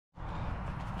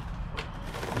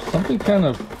Something kind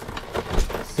of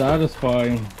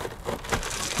satisfying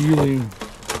feeling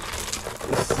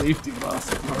the safety glass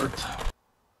apart.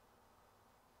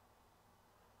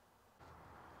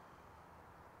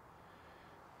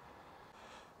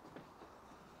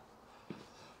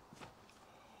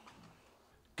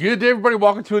 Good day, everybody.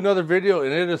 Welcome to another video,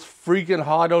 and it is freaking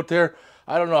hot out there.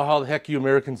 I don't know how the heck you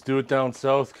Americans do it down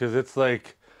south, because it's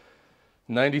like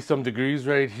 90 some degrees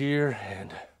right here,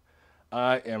 and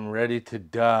I am ready to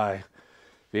die.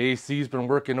 The AC's been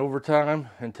working overtime,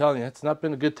 and telling you, it's not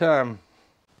been a good time.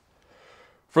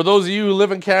 For those of you who live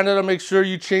in Canada, make sure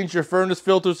you change your furnace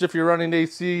filters if you're running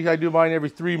AC. I do mine every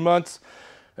 3 months,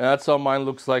 and that's how mine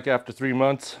looks like after 3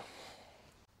 months.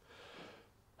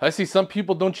 I see some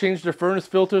people don't change their furnace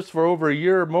filters for over a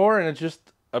year or more, and it's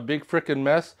just a big freaking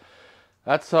mess.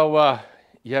 That's how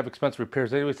you have expensive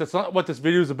repairs. Anyways, that's not what this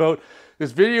video is about.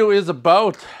 This video is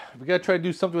about, we gotta try to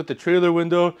do something with the trailer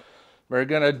window. We're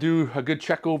gonna do a good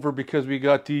check over because we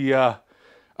got the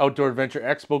Outdoor Adventure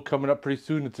Expo coming up pretty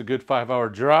soon. It's a good 5-hour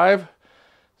drive,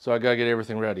 so I gotta get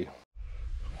everything ready.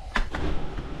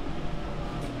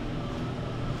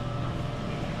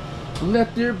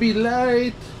 Let there be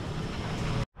light.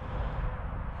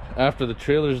 After the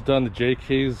trailer's done, the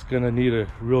JK is gonna need a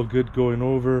real good going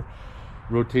over.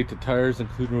 Rotate the tires,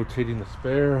 including rotating the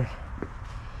spare.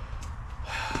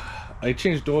 I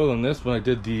changed oil on this when I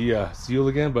did the seal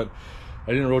again, but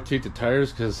I didn't rotate the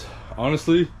tires because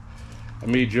honestly, I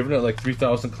may have driven it like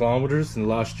 3,000 kilometers in the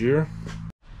last year.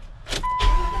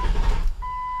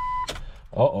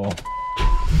 Uh-oh.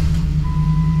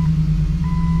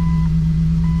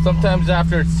 Sometimes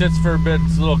after it sits for a bit,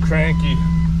 it's a little cranky.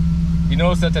 You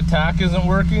notice that the tack isn't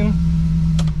working?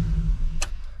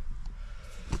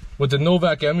 With the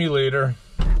Novak emulator,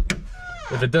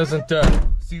 if it doesn't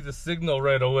see the signal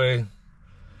right away,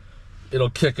 it'll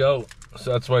kick out.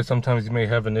 So that's why sometimes you may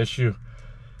have an issue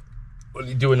when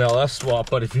you do an LS swap.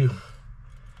 But if you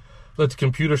let the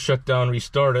computer shut down,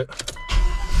 restart it,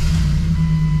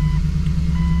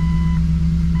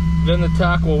 then the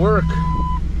tack will work.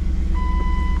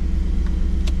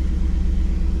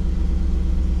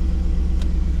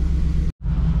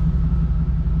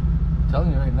 I'm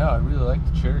telling you right now, I really like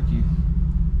the Cherokee.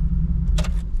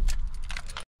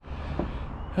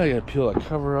 I gotta peel that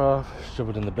cover off, shove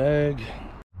it in the bag.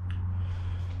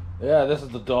 Yeah, this is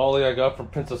the dolly I got from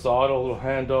Princess Auto, a little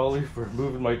hand dolly for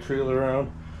moving my trailer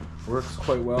around. Works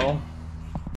quite well.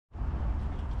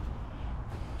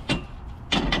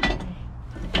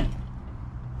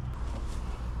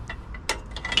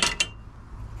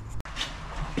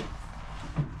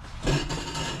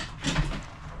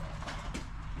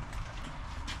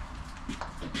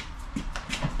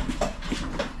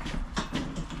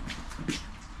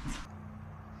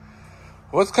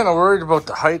 I was kind of worried about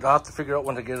the height. I'll have to figure out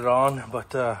when to get it on,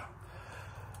 but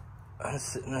I'm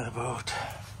sitting at about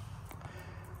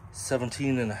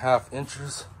 17.5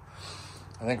 inches.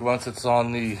 I think once it's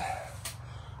on the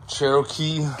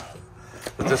Cherokee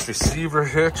with this receiver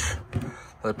hitch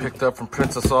that I picked up from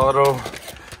Princess Auto,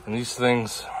 and these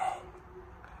things,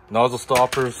 nozzle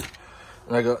stoppers,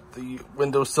 and I got the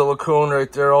window silicone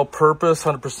right there, all purpose,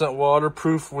 100%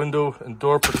 waterproof, window and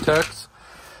door protects.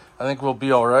 I think we'll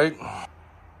be all right.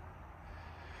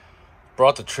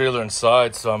 Brought the trailer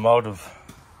inside, so I'm out of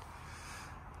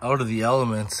the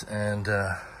elements, and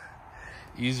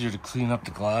easier to clean up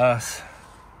the glass.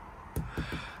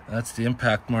 That's the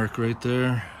impact mark right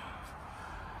there.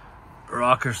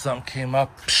 Rock or something came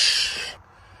up.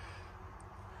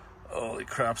 Holy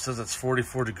crap, says it's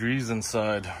 44 degrees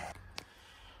inside.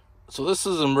 So this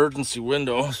is an emergency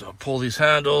window, so I'll pull these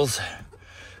handles,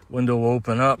 window will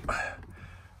open up.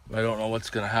 I don't know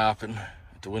what's gonna happen,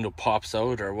 if the window pops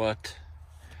out or what,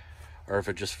 or if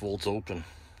it just folds open.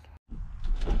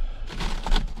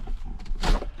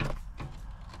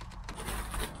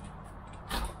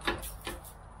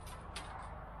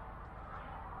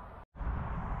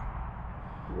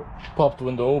 Pop the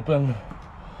window open,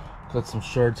 got some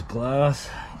shards of glass,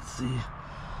 you can see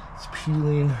it's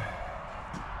peeling.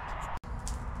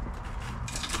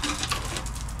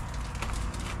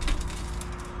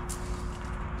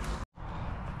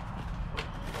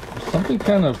 There's something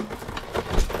kind of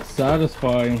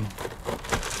satisfying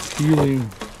feeling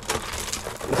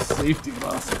the safety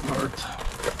glass apart.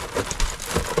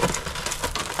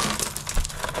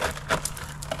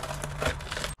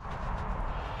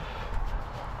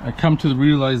 I come to the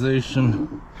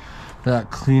realization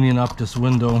that cleaning up this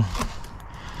window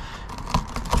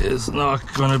is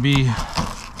not going to be a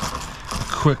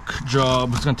quick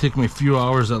job. It's going to take me a few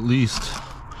hours at least.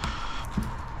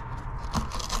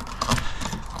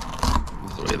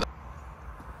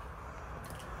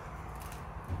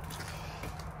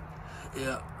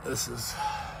 This is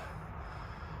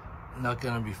not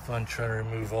gonna be fun trying to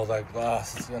remove all that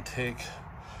glass. It's gonna take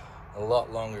a lot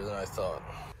longer than I thought.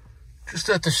 Just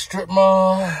at the strip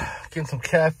mall, getting some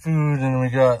cat food, and we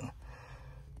got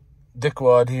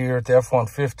dickwad here at the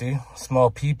F-150.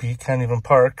 Small peepee, can't even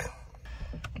park.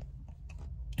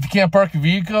 If you can't park your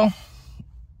vehicle,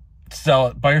 sell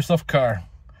it. Buy yourself a car.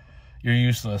 You're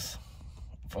useless.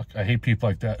 Fuck, I hate people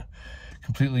like that.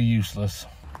 Completely useless.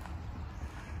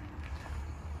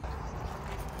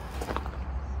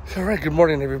 All right, good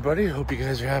morning, everybody. Hope you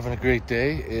guys are having a great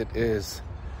day. It is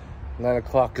 9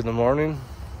 o'clock in the morning.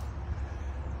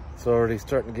 It's already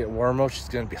starting to get warm out. It's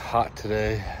gonna be hot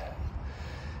today,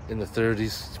 in the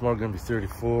 30s. Tomorrow gonna be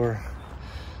 34.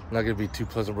 Not gonna be too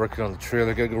pleasant working on the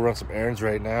trailer. Gotta go run some errands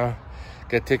right now.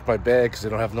 Gotta take my bag because they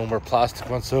don't have no more plastic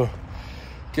ones. So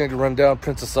gonna go run down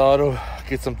Princess Auto,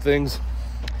 get some things.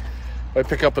 Might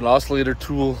pick up an oscillator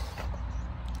tool,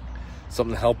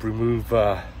 something to help remove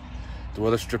the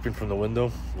weather stripping from the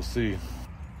window. We'll see.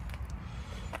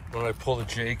 When I pull the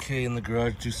JK in the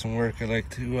garage, do some work, I like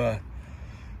to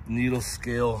needle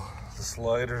scale the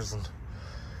sliders and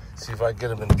see if I can get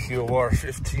them in POR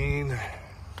 15.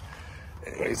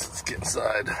 Anyways, let's get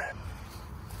inside.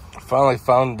 I finally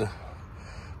found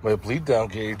my bleed down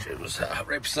gauge. It was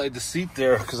right beside the seat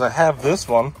there because I have this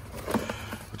one,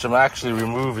 which I'm actually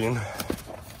removing.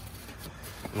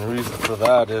 And the reason for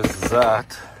that is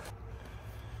that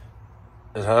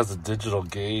it has a digital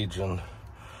gauge, and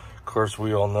of course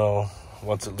we all know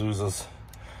once it loses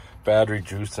battery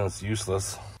juice, then it's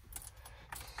useless.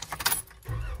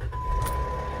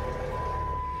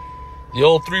 The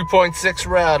old 3.6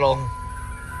 rattle.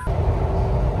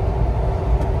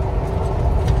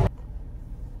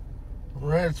 All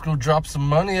right, let's go drop some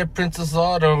money at Princess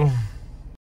Auto.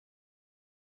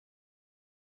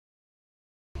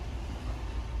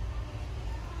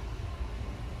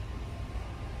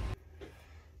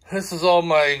 This is all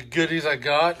my goodies I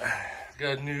got.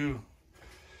 Got a new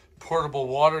portable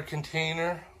water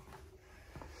container,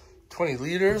 20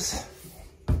 liters.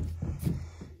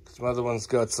 Some other one's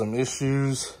got some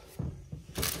issues.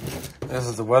 This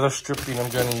is the weather stripping I'm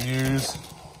gonna use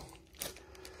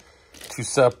to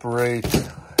separate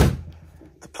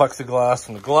the plexiglass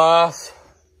from the glass.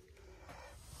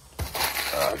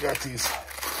 I got these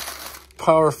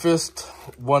Power Fist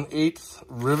 1/8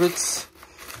 rivets,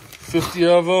 50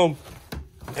 of them.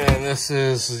 And this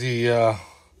is the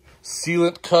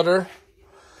sealant cutter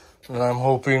that I'm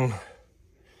hoping to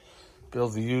be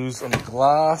able to use on the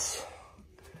glass.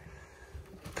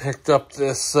 Picked up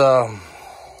this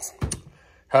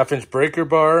half-inch breaker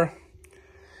bar,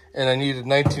 and I needed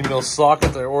 19 mil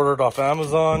socket that I ordered off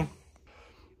Amazon.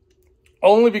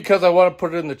 Only because I want to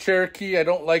put it in the Cherokee. I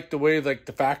don't like the way like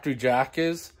the factory jack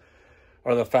is,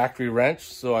 or the factory wrench,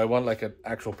 so I want like an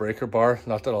actual breaker bar.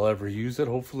 Not that I'll ever use it,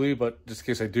 hopefully, but just in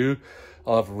case I do,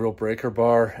 I'll have a real breaker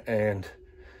bar and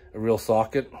a real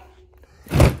socket.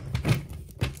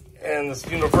 And this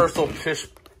universal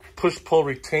push-pull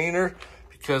retainer,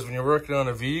 because when you're working on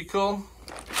a vehicle,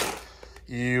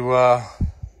 you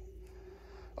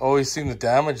always seem to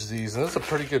damage these, and it's a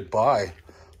pretty good buy.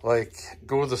 Like,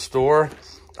 go to the store,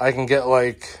 I can get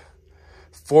like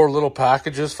 4 little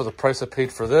packages for the price I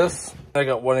paid for this. I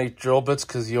got 1/8 drill bits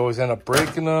because you always end up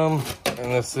breaking them.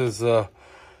 And this is a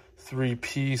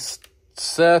 3-piece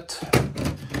set.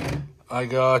 I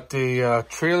got a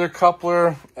trailer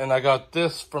coupler, and I got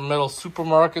this from Metal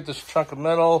Supermarket, this chunk of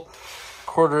metal,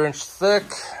 1/4 inch thick.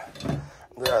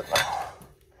 That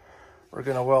we're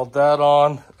gonna weld that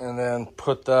on and then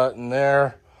put that in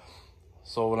there.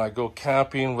 So when I go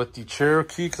camping with the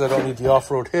Cherokee, because I don't need the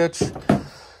off-road hitch.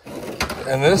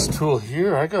 And this tool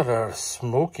here, I got a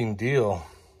smoking deal.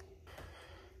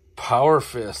 Power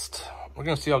Fist. We're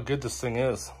gonna see how good this thing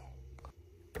is.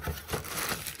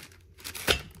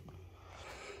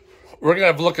 We're gonna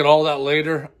have a look at all that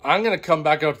later. I'm gonna come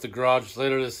back out to the garage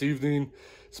later this evening.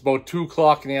 It's about 2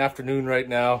 o'clock in the afternoon right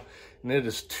now, and it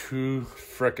is too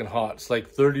freaking hot. It's like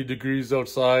 30 degrees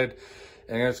outside,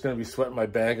 and it's gonna be sweating my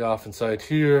bag off inside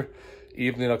here.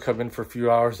 Evening, I'll come in for a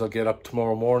few hours. I'll get up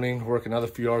tomorrow morning, work another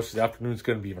few hours. The afternoon's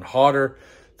going to be even hotter,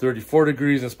 34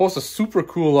 degrees. It's supposed to super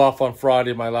cool off on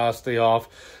Friday, my last day off.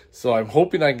 So I'm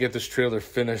hoping I can get this trailer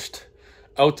finished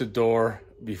out the door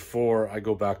before I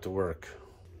go back to work.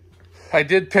 I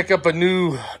did pick up a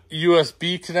new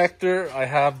USB connector. I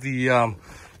have the,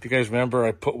 if you guys remember,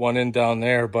 I put one in down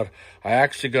there, but I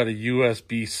actually got a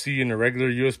USB-C and a regular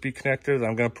USB connector that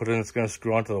I'm going to put in. It's going to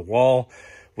screw onto the wall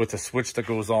with a switch that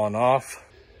goes on off.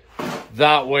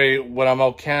 That way, when I'm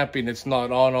out camping, it's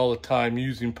not on all the time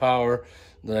using power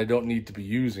that I don't need to be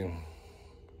using.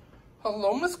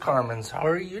 Hello, Miss Carmen's. How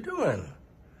are you doing?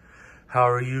 How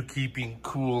are you keeping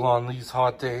cool on these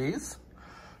hot days?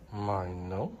 I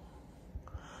know.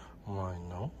 I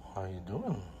know. How you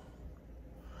doing?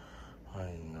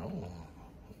 I know.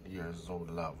 You're so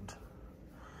loved.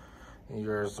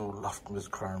 You're so loved, Miss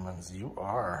Carmen's. You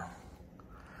are.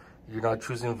 You're not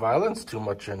choosing violence too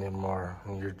much anymore.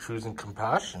 You're choosing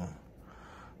compassion.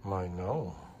 I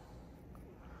know.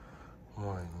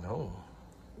 I know.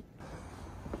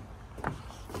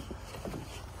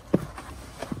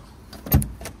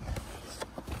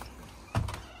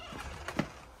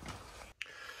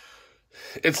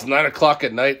 It's 9 o'clock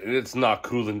at night and it's not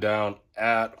cooling down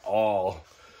at all.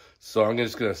 So I'm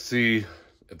just gonna see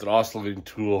if the oscillating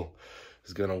tool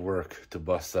is gonna work to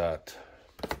bust that.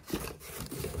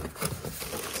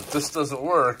 If this doesn't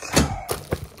work,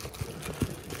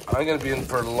 I'm gonna be in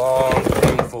for a long,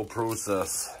 painful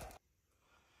process.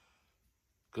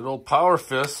 Good old power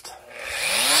fist.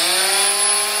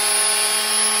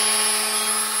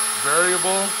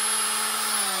 Variable.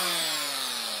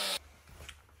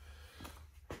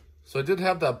 So I did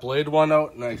have that blade one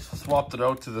out and I swapped it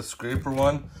out to the scraper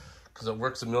one because it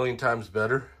works a million times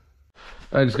better.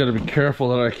 I just gotta be careful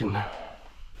that I can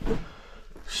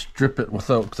strip it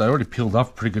without, because I already peeled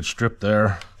off a pretty good strip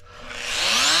there.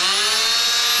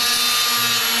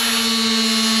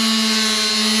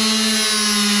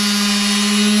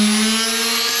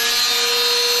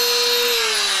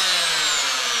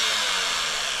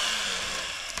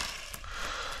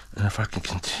 And if I can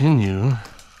continue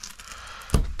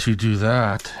to do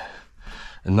that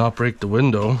and not break the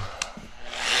window,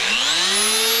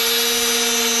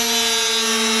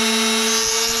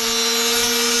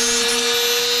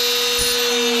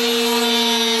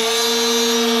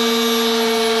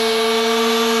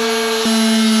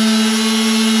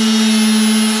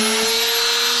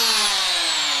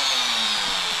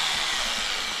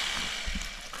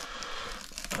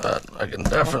 I can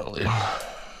definitely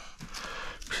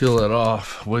peel it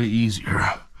off way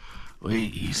easier. Way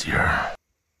easier.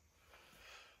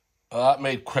 Well, that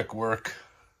made quick work.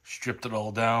 Stripped it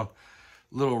all down.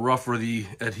 A little rough where the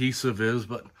adhesive is,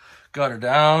 but got her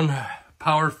down.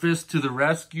 Power fist to the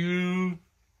rescue.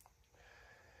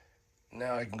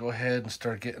 Now I can go ahead and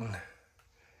start getting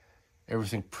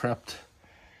everything prepped.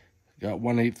 Got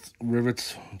 1/8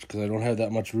 rivets because I don't have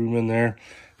that much room in there.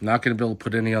 I'm not going to be able to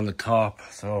put any on the top,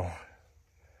 so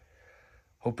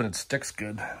hoping it sticks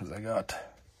good because I got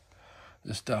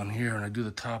this down here, and I do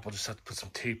the top, I'll just have to put some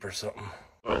tape or something.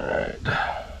 All right,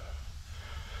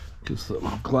 get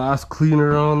some glass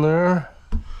cleaner on there.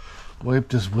 Wipe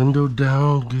this window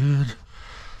down good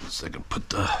so I can put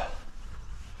the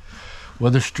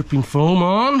weather stripping foam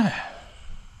on.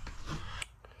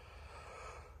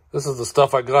 This is the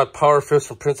stuff I got, Power Fist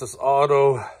from Princess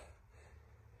Auto.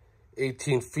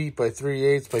 18 feet by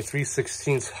 3/8 by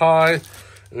 3/16 high,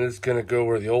 and it's gonna go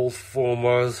where the old foam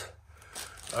was,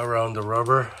 around the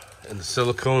rubber and the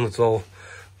silicone. It's all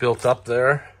built up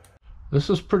there. This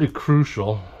is pretty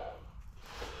crucial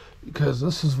because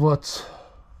this is what's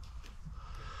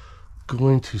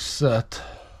going to set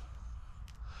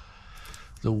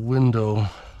the window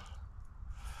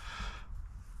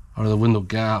or the window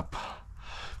gap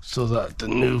so that the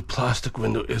new plastic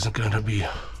window isn't going to be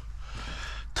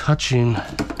touching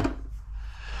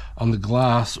on the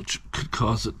glass, which could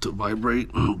cause it to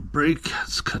vibrate and break.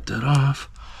 Let's cut that off.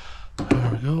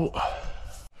 There we go.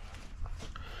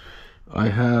 I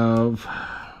have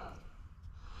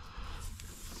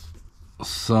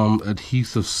some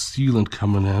adhesive sealant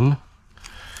coming in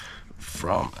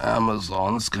from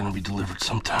Amazon. It's going to be delivered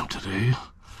sometime today.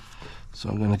 So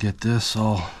I'm going to get this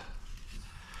all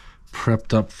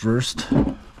prepped up first.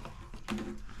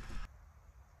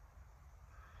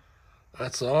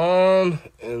 That's on,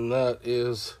 and that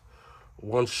is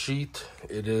one sheet.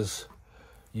 It is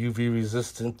UV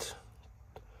resistant,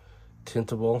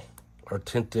 tintable or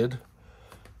tinted,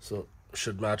 so it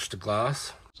should match the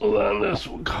glass. So then this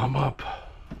will come up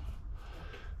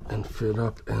and fit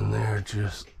up in there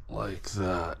just like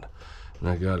that, and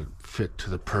I got it fit to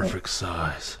the perfect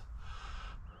size.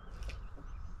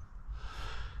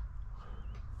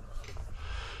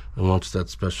 And once that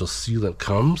special sealant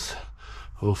comes,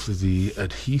 hopefully the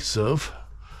adhesive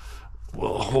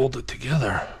will hold it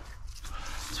together.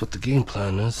 That's what the game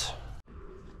plan is.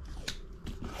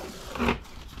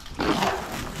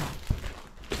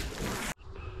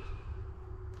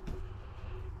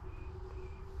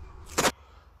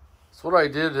 So what I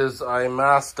did is I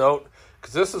masked out,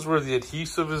 because this is where the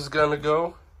adhesive is gonna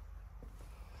go.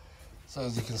 So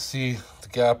as you can see, the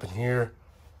gap in here,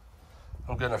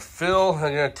 I'm gonna fill,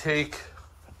 I'm gonna take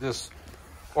this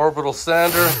orbital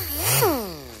sander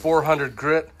 400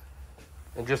 grit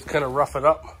and just kind of rough it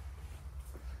up.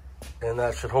 And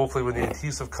that should hopefully, when the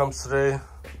adhesive comes today,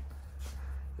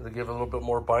 it'll give it a little bit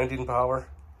more binding power.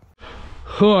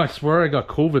 Oh, I swear I got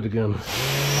COVID again.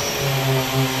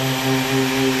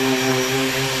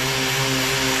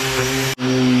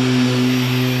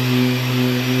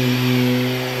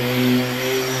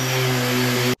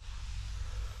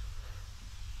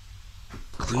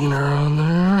 Cleaner on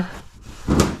there.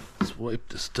 Let's wipe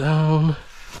this down.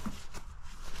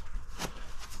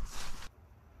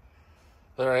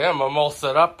 There I am, I'm all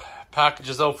set up. Package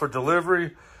is out for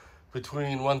delivery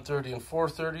between 1:30 and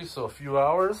 4:30, so a few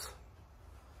hours.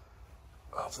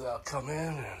 Hopefully I'll come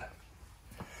in and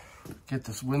get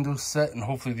this window set, and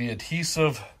hopefully the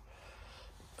adhesive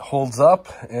holds up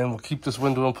and we'll keep this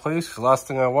window in place. The last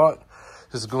thing I want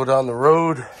is to go down the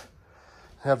road and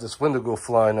have this window go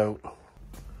flying out.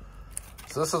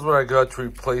 So this is what I got to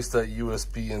replace that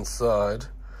USB inside.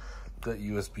 Got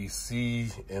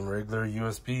USB-C and regular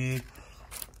USB.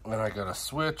 And I got a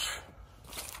switch,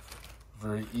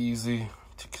 very easy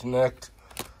to connect.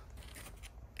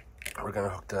 We're gonna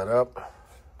hook that up.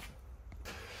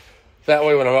 That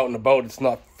way when I'm out and about, it's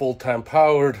not full-time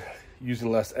powered,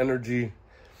 using less energy.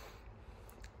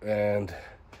 And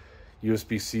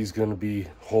USB-C is gonna be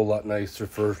a whole lot nicer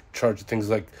for charging things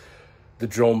like the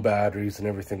drone batteries and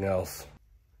everything else.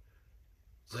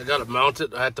 So I got it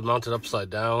mounted. I had to mount it upside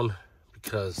down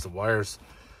because the wires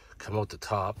come out the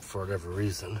top for whatever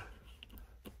reason.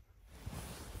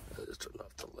 I just turned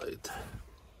off the light.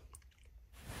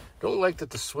 Don't like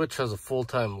that the switch has a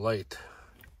full-time light.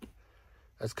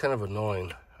 That's kind of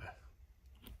annoying.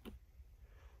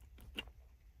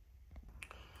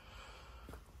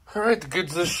 All right, the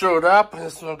goods just showed up.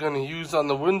 This is what I'm gonna use on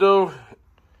the window.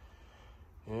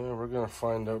 Yeah, we're gonna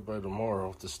find out by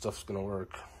tomorrow if this stuff's gonna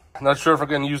work. I'm not sure if we're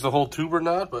gonna use the whole tube or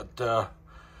not, but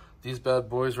these bad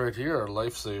boys right here are a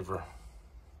lifesaver.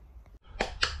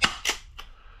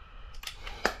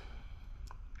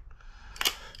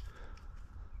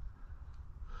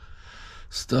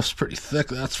 Stuff's pretty thick,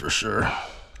 that's for sure.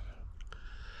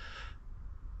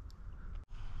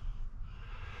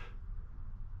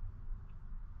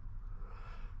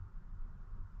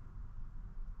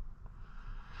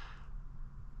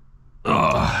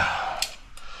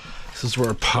 This is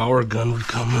where a power gun would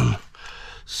come in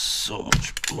so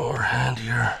much more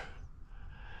handier.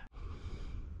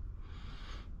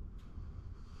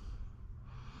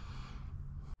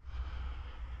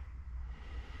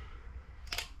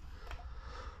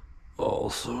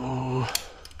 Also,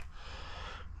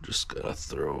 just gonna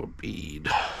throw a bead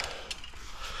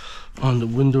on the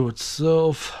window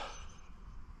itself.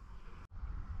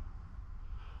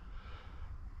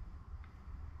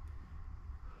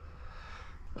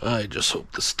 I just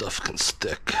hope this stuff can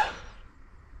stick.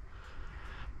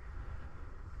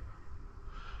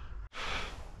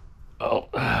 Oh.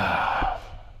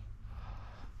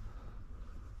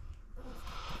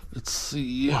 Let's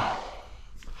see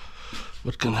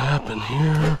what can happen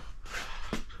here.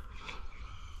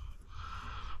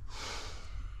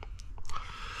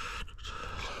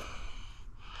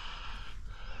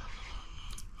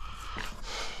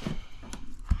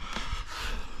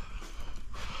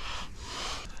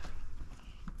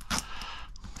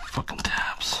 Fucking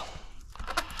tabs.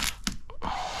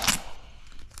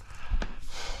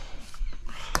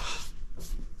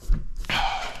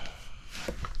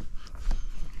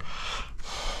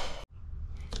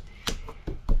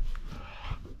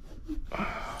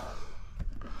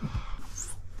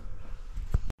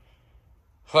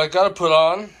 So I got to put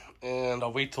on, and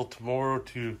I'll wait till tomorrow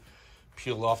to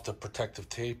peel off the protective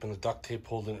tape and the duct tape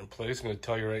holding it in place. I'm going to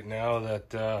tell you right now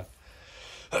that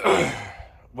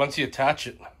once you attach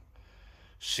it,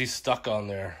 she's stuck on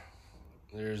there.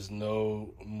 There's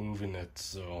no moving it,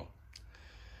 so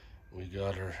we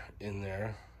got her in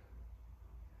there,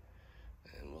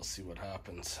 and we'll see what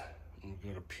happens. I'm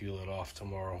going to peel it off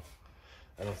tomorrow.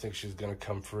 I don't think she's going to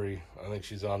come free. I think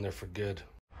she's on there for good.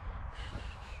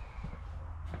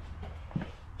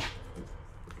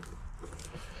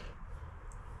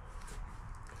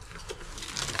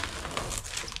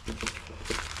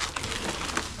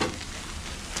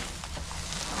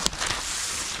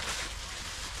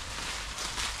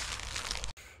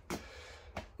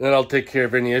 Then I'll take care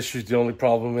of any issues. The only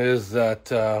problem is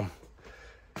that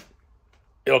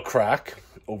it'll crack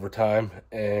over time,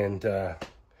 and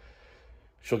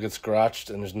she'll get scratched,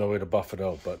 and there's no way to buff it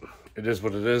out. But it is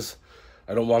what it is.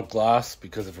 I don't want glass,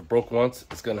 because if it broke once,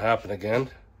 it's going to happen again.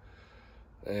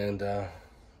 And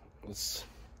let's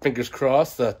fingers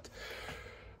crossed that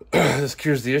this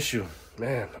cures the issue.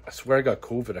 Man, I swear I got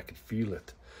COVID. I can feel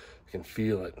it. I can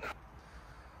feel it.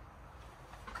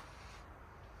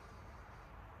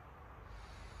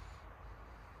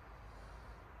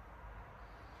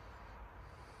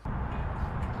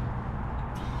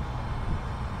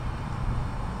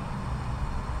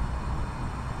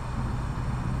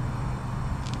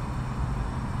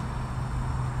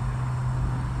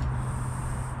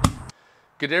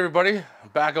 Good day, everybody. I'm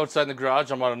back outside in the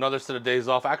garage. I'm on another set of days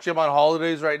off. Actually, I'm on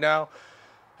holidays right now.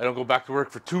 I don't go back to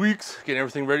work for 2 weeks, getting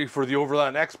everything ready for the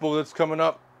Overland Expo that's coming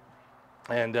up,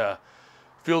 and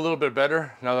feel a little bit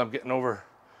better now that I'm getting over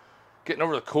the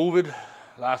COVID.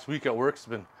 Last week at work's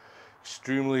been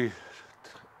extremely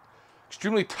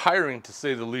tiring, to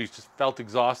say the least. Just felt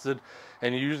exhausted,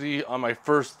 and usually on my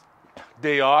first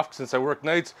day off, since I work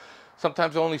nights,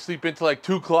 sometimes I only sleep until like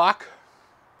 2 o'clock.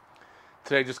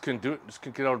 Today I just couldn't do it. Just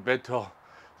couldn't get out of bed till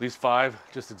at least 5.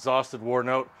 Just exhausted, worn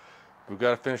out. We've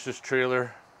got to finish this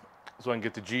trailer so I can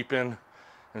get the Jeep in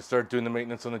and start doing the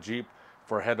maintenance on the Jeep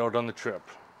before I head out on the trip.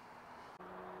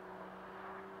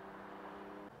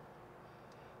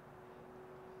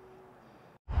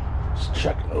 Just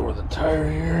checking over the tire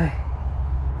here.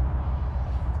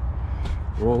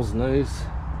 Rolls nice.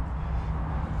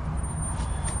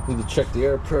 Need to check the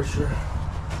air pressure.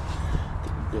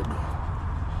 Good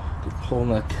pull on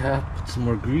that cap. Put some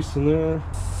more grease in there.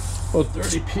 About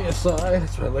 30 psi.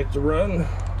 That's what I like to run.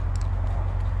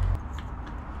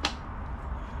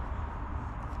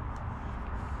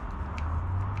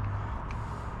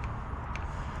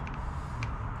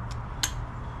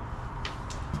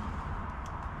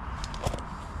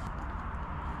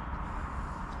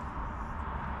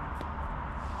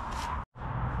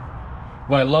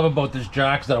 What I love about this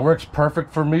jack is that it works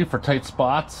perfect for me for tight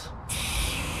spots.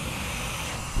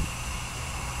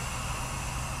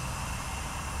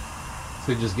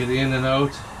 So you just get in and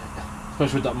out,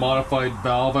 especially with that modified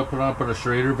valve I put on. I put a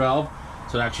Schrader valve,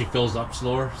 so it actually fills up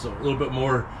slower, so a little bit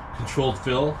more controlled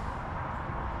fill.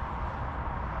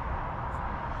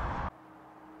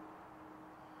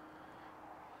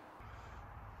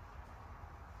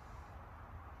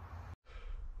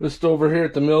 Just over here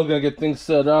at the mill, gonna get things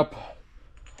set up.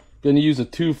 Gonna use a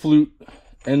 2-flute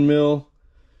end mill,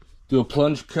 do a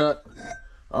plunge cut.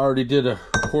 I already did a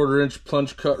 1/4 inch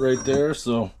plunge cut right there,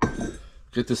 so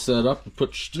get this set up and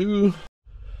put stew.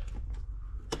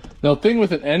 Now, the thing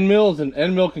with an end mill is an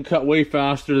end mill can cut way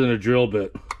faster than a drill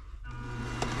bit.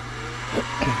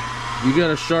 You got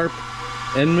a sharp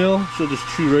end mill, she'll just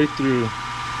chew right through.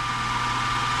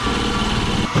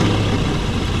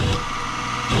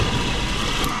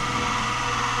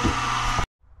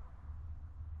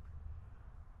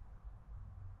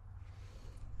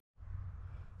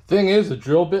 Thing is, a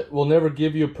drill bit will never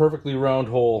give you a perfectly round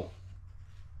hole.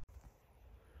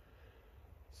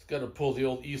 Just got to pull the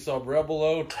old ESOB Rebel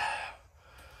out,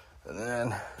 and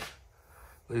then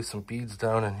lay some beads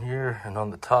down in here and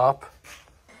on the top.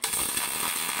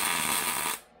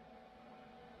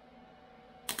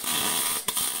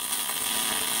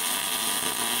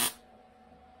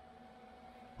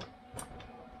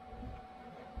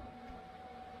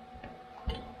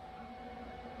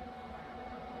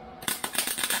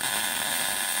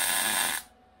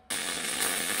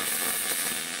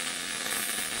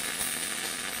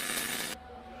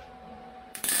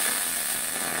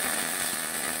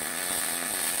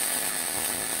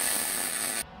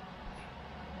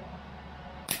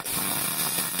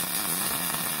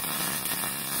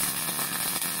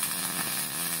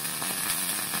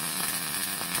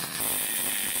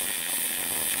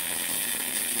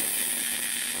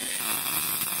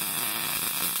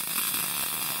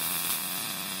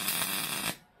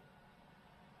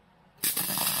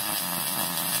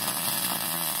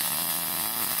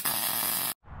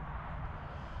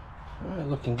 Alright,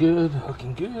 looking good,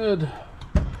 looking good.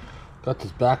 Got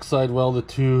this backside welded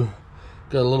too.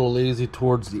 Got a little lazy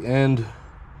towards the end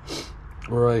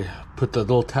where I put the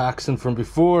little tacks in from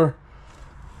before.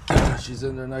 She's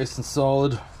in there nice and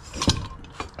solid.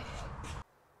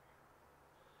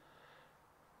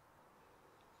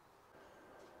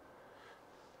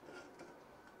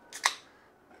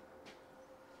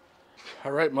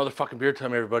 Alright, motherfucking beer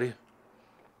time, everybody.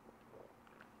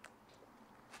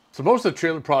 So most of the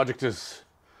trailer project is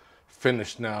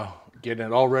finished now. Getting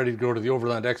it all ready to go to the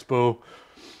Overland Expo.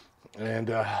 And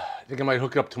I think I might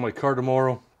hook it up to my car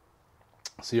tomorrow.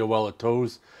 See how well it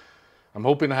tows. I'm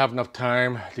hoping to have enough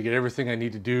time to get everything I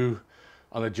need to do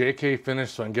on the JK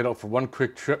finished so I can get out for one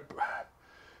quick trip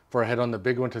before I head on the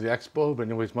big one to the Expo. But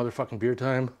anyways, motherfucking beer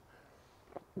time.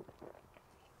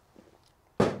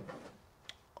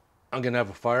 I'm gonna have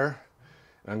a fire.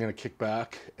 And I'm gonna kick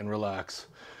back and relax.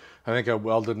 I think I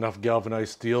welded enough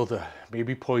galvanized steel to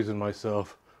maybe poison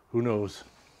myself. Who knows?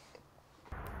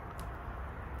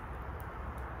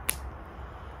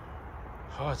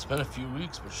 Oh, it's been a few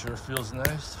weeks, but sure feels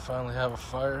nice to finally have a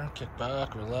fire, kick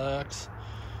back, relax.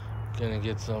 Gonna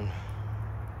get some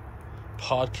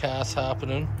podcasts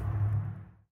happening.